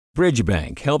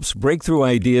Bridgebank helps breakthrough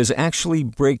ideas actually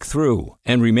break through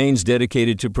and remains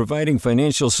dedicated to providing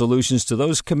financial solutions to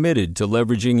those committed to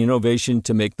leveraging innovation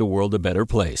to make the world a better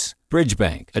place.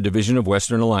 Bridgebank, a division of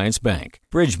Western Alliance Bank.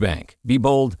 Bridgebank. Be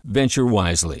bold, venture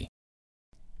wisely.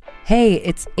 Hey,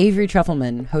 it's Avery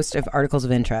Trufelman, host of Articles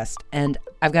of Interest, and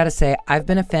I've got to say, I've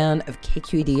been a fan of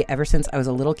KQED ever since I was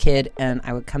a little kid, and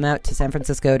I would come out to San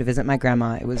Francisco to visit my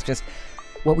grandma. It was just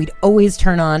what we'd always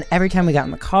turn on every time we got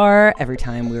in the car, every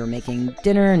time we were making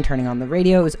dinner and turning on the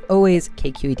radio. It was always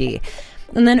KQED.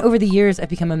 And then over the years, I've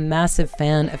become a massive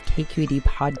fan of KQED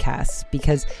podcasts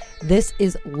because this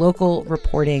is local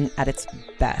reporting at its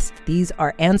best. These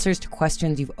are answers to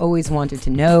questions you've always wanted to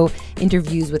know,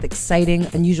 interviews with exciting,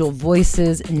 unusual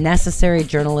voices, necessary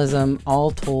journalism,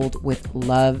 all told with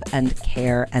love and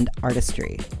care and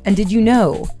artistry. And did you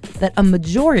know that a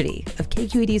majority of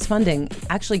KQED's funding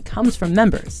actually comes from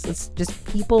members? It's just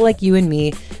people like you and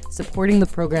me supporting the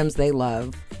programs they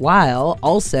love, while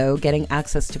also getting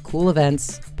access to cool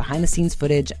events, behind-the-scenes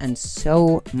footage, and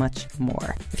so much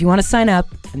more. If you want to sign up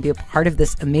and be a part of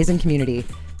this amazing community,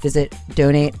 visit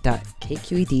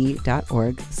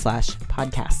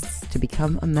donate.kqed.org/podcasts to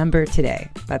become a member today.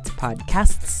 That's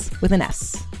podcasts with an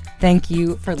S. Thank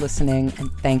you for listening, and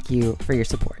thank you for your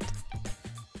support.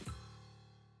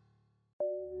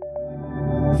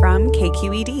 From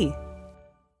KQED.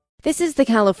 This is the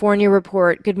California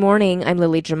Report. Good morning, I'm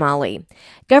Lily Jamali.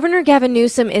 Governor Gavin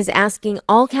Newsom is asking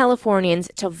all Californians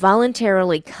to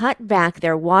voluntarily cut back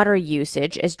their water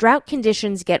usage as drought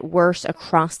conditions get worse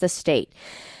across the state.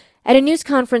 At a news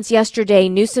conference yesterday,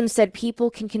 Newsom said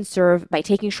people can conserve by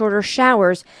taking shorter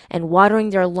showers and watering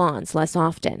their lawns less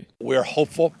often. We're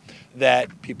hopeful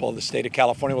that people in the state of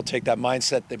California will take that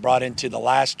mindset they brought into the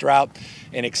last drought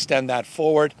and extend that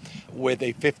forward with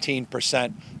a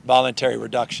 15% voluntary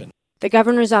reduction. The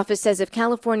governor's office says if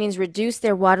Californians reduce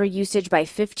their water usage by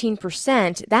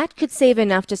 15%, that could save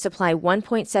enough to supply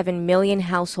 1.7 million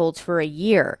households for a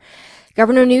year.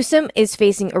 Governor Newsom is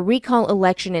facing a recall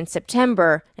election in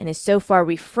September and has so far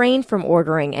refrained from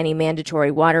ordering any mandatory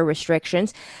water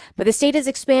restrictions. But the state has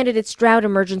expanded its drought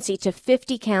emergency to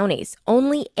 50 counties.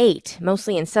 Only 8,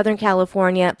 mostly in Southern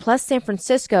California, plus San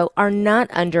Francisco, are not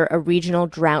under a regional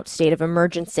drought state of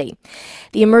emergency.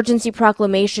 The emergency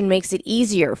proclamation makes it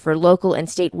easier for local and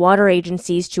state water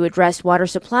agencies to address water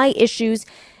supply issues,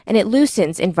 and it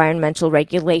loosens environmental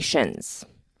regulations.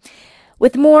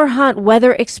 With more hot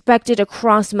weather expected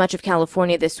across much of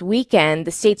California this weekend,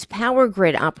 the state's power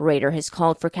grid operator has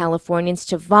called for Californians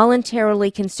to voluntarily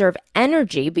conserve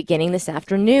energy beginning this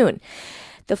afternoon.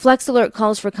 The Flex Alert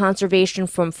calls for conservation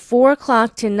from 4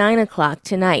 o'clock to 9 o'clock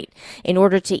tonight in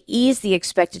order to ease the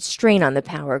expected strain on the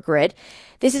power grid.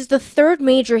 This is the third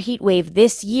major heat wave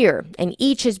this year, and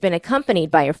each has been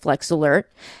accompanied by a Flex Alert.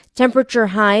 Temperature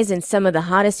highs in some of the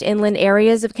hottest inland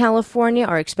areas of California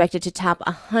are expected to top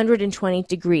 120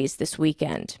 degrees this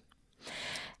weekend.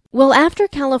 Well, after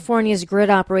California's grid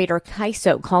operator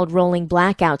CAISO called rolling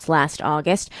blackouts last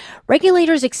August,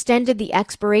 regulators extended the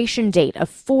expiration date of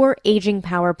 4 aging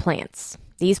power plants.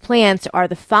 These plants are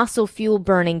the fossil fuel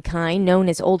burning kind known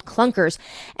as old clunkers,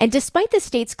 and despite the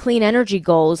state's clean energy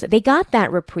goals, they got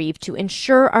that reprieve to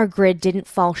ensure our grid didn't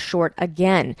fall short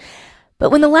again. But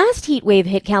when the last heat wave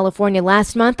hit California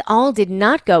last month, all did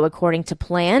not go according to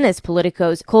plan, as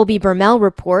Politico's Colby Bermel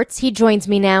reports. He joins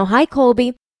me now. Hi,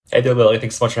 Colby. Hey there, Lily.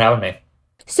 Thanks so much for having me.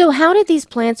 So how did these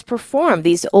plants perform,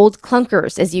 these old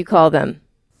clunkers, as you call them?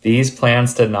 These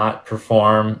plants did not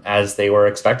perform as they were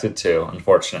expected to,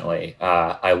 unfortunately.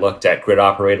 I looked at grid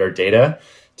operator data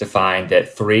to find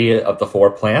that 3 of the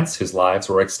 4 plants whose lives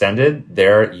were extended,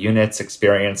 their units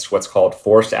experienced what's called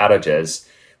forced outages,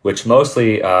 which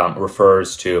mostly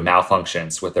refers to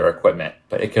malfunctions with their equipment,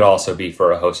 but it could also be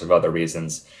for a host of other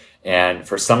reasons. And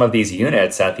for some of these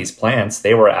units at these plants,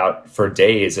 they were out for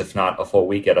days, if not a full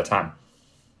week at a time.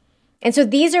 And so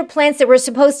these are plants that were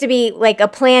supposed to be like a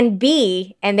plan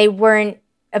B, and they weren't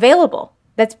available.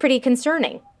 That's pretty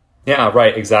concerning. Yeah,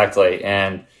 right, exactly.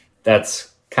 And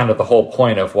that's kind of the whole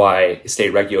point of why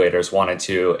state regulators wanted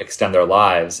to extend their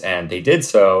lives. And they did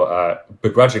so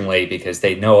begrudgingly because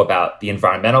they know about the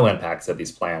environmental impacts of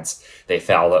these plants. They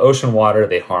foul the ocean water,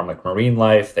 they harm like marine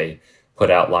life, they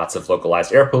put out lots of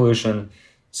localized air pollution.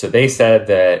 So they said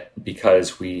that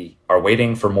because we are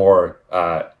waiting for more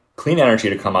clean energy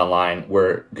to come online,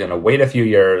 we're going to wait a few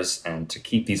years and to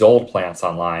keep these old plants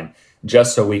online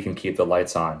just so we can keep the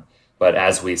lights on. But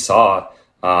as we saw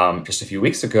just a few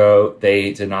weeks ago,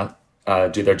 they did not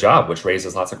do their job, which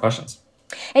raises lots of questions.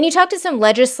 And you talked to some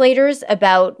legislators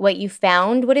about what you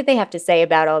found. What did they have to say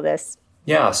about all this?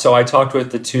 Yeah, so I talked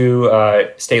with the two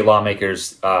state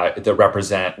lawmakers that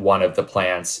represent one of the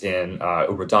plants in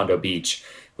Redondo Beach,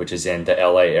 which is in the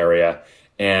LA area.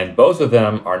 And both of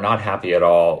them are not happy at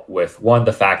all with, one,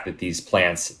 the fact that these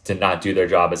plants did not do their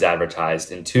job as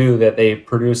advertised, and two, that they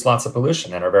produce lots of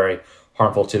pollution and are very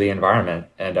harmful to the environment.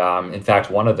 And in fact,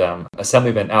 one of them,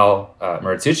 Assemblyman Al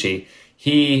Muratsuchi,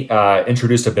 he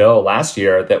introduced a bill last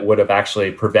year that would have actually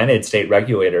prevented state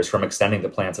regulators from extending the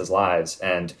plants' lives.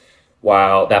 And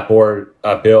while that board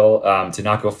bill did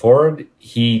not go forward,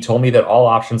 he told me that all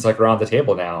options are on the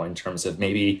table now in terms of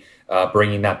maybe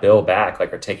bringing that bill back,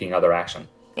 or taking other action.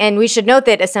 And we should note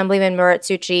that Assemblyman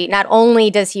Muratsuchi, not only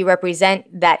does he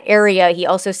represent that area, he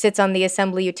also sits on the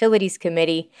Assembly Utilities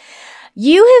Committee.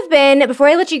 You have been, before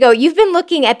I let you go, you've been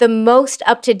looking at the most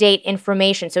up-to-date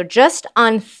information. So just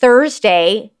on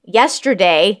Thursday,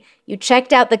 yesterday, you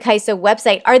checked out the KYSA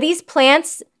website. Are these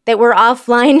plants that were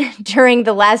offline during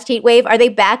the last heat wave, are they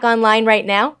back online right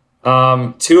now?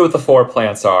 2 of the 4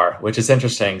 plants are, which is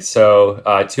interesting. So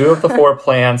 2 of the 4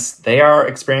 plants, they are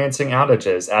experiencing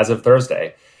outages as of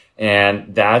Thursday.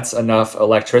 And that's enough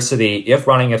electricity, if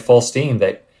running at full steam,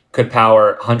 that could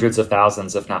power hundreds of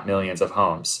thousands, if not millions of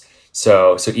homes.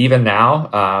 So even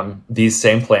now, these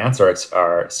same plants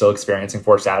are still experiencing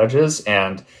forced outages,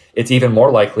 and it's even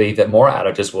more likely that more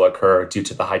outages will occur due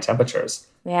to the high temperatures.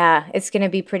 Yeah, it's going to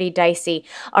be pretty dicey.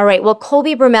 All right. Well,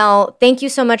 Colby Brummel, thank you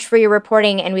so much for your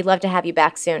reporting, and we'd love to have you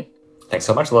back soon. Thanks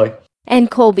so much, Lily.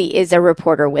 And Colby is a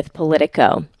reporter with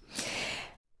Politico.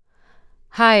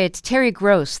 Hi, it's Terry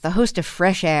Gross, the host of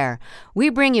Fresh Air. We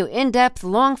bring you in-depth,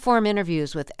 long-form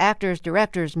interviews with actors,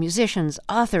 directors, musicians,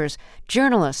 authors,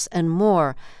 journalists, and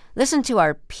more. Listen to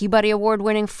our Peabody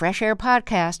Award-winning Fresh Air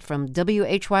podcast from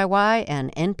WHYY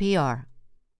and NPR.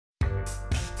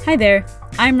 Hi there,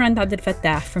 I'm Rand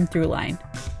Abdel-Fattah from Throughline.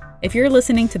 If you're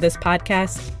listening to this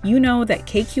podcast, you know that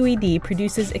KQED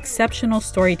produces exceptional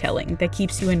storytelling that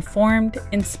keeps you informed,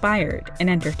 inspired,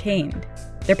 and entertained.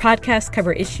 Their podcasts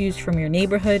cover issues from your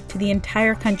neighborhood to the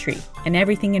entire country and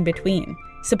everything in between.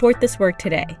 Support this work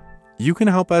today. You can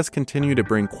help us continue to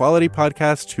bring quality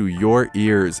podcasts to your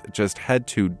ears. Just head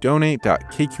to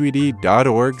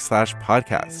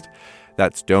donate.kqed.org/podcast.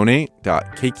 That's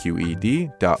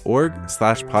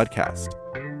donate.kqed.org/podcast.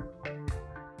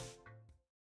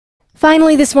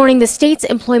 Finally, this morning, the state's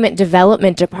Employment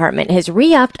Development Department has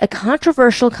re-upped a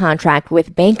controversial contract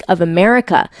with Bank of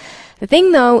America. The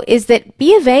thing, though, is that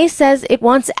B of A says it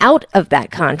wants out of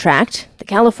that contract. The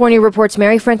California Report's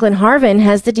Mary Franklin Harvin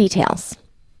has the details.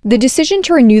 The decision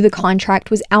to renew the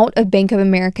contract was out of Bank of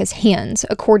America's hands,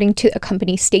 according to a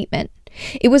company statement.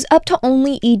 It was up to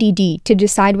only EDD to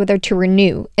decide whether to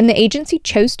renew, and the agency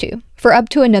chose to, for up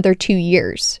to another 2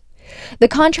 years. The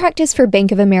contract is for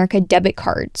Bank of America debit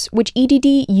cards, which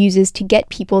EDD uses to get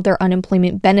people their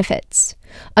unemployment benefits.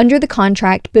 Under the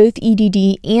contract, both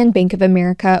EDD and Bank of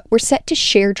America were set to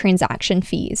share transaction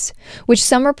fees, which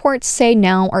some reports say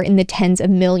now are in the tens of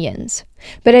millions.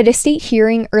 But at a state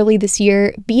hearing early this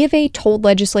year, B of A told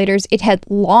legislators it had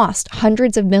lost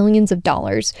hundreds of millions of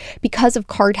dollars because of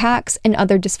card hacks and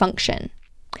other dysfunction.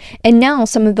 And now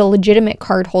some of the legitimate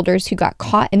cardholders who got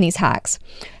caught in these hacks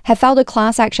have filed a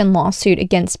class action lawsuit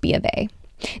against B of A.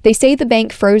 They say the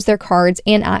bank froze their cards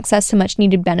and access to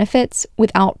much-needed benefits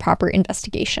without proper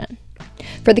investigation.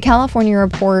 For the California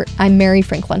Report, I'm Mary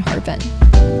Franklin Harvin.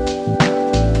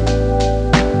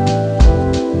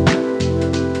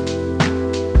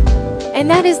 And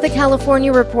that is the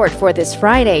California Report for this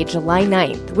Friday, July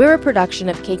 9th. We're a production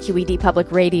of KQED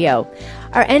Public Radio.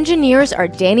 Our engineers are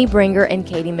Danny Bringer and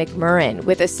Katie McMurrin,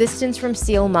 with assistance from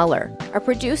Seal Muller. Our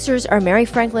producers are Mary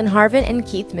Franklin Harvin and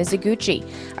Keith Mizuguchi.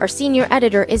 Our senior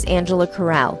editor is Angela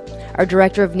Corral. Our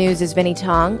director of news is Vinnie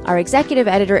Tong. Our executive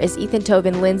editor is Ethan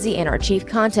Tobin Lindsay, and our chief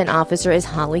content officer is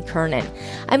Holly Kernan.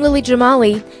 I'm Lily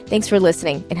Jamali. Thanks for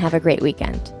listening, and have a great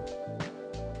weekend.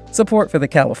 Support for the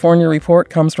California Report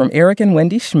comes from Eric and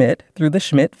Wendy Schmidt through the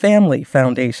Schmidt Family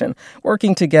Foundation,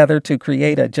 working together to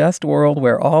create a just world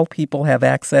where all people have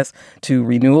access to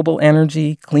renewable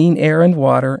energy, clean air and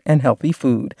water, and healthy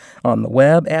food. On the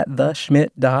web at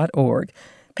theschmidt.org.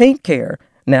 Paint Care,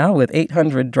 now with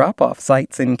 800 drop-off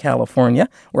sites in California,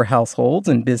 where households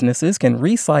and businesses can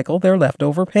recycle their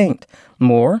leftover paint.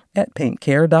 More at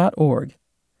paintcare.org.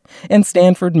 And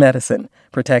Stanford Medicine,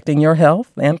 protecting your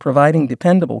health and providing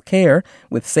dependable care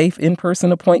with safe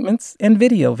in-person appointments and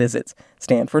video visits.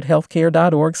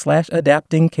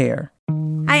 StanfordHealthcare.org/adaptingcare.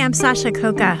 Hi, I'm Sasha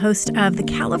Khokha, host of the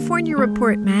California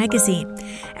Report magazine.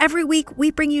 Every week,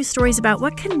 we bring you stories about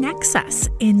what connects us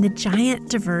in the giant,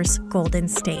 diverse Golden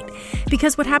State.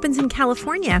 Because what happens in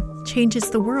California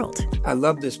changes the world. I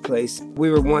love this place. We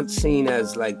were once seen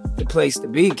as like the place to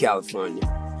be, California.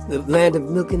 The land of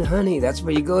milk and honey. That's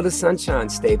where you go to Sunshine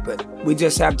State, but we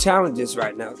just have challenges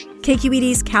right now.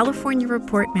 KQED's California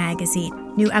Report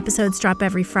magazine. New episodes drop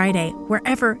every Friday,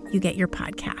 wherever you get your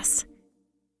podcasts.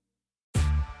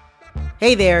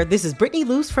 Hey there, this is Brittany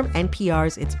Luce from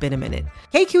NPR's It's Been a Minute.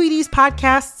 KQED's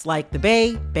podcasts like The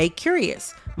Bay, Bay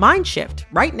Curious, Mind Shift,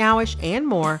 Right Nowish, and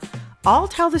more all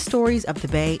tell the stories of the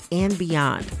Bay and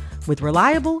beyond with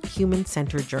reliable,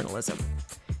 human-centered journalism.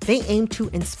 They aim to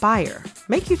inspire,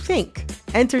 make you think,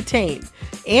 entertain,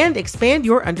 and expand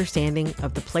your understanding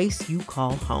of the place you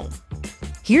call home.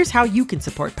 Here's how you can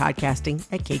support podcasting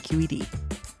at KQED.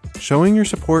 Showing your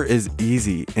support is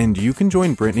easy, and you can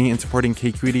join Brittany in supporting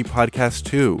KQED Podcast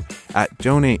too at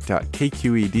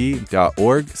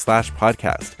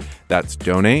donate.kqed.org/podcast. That's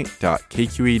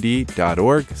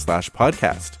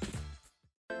donate.kqed.org/podcast.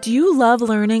 Do you love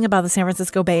learning about the San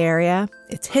Francisco Bay Area?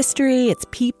 Its history, its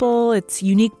people, its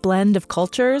unique blend of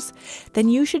cultures? Then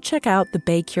you should check out the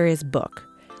Bay Curious book.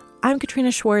 I'm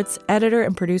Katrina Schwartz, editor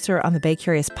and producer on the Bay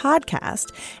Curious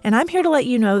podcast, and I'm here to let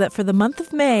you know that for the month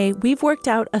of May, we've worked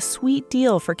out a sweet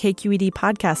deal for KQED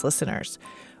podcast listeners.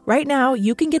 Right now,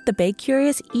 you can get the Bay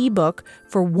Curious ebook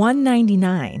for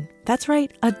 $1.99. That's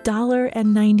right,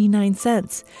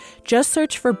 $1.99. Just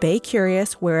search for Bay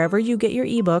Curious wherever you get your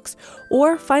ebooks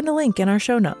or find a link in our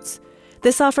show notes.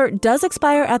 This offer does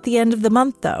expire at the end of the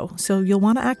month, though, so you'll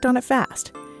want to act on it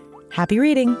fast. Happy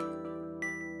reading!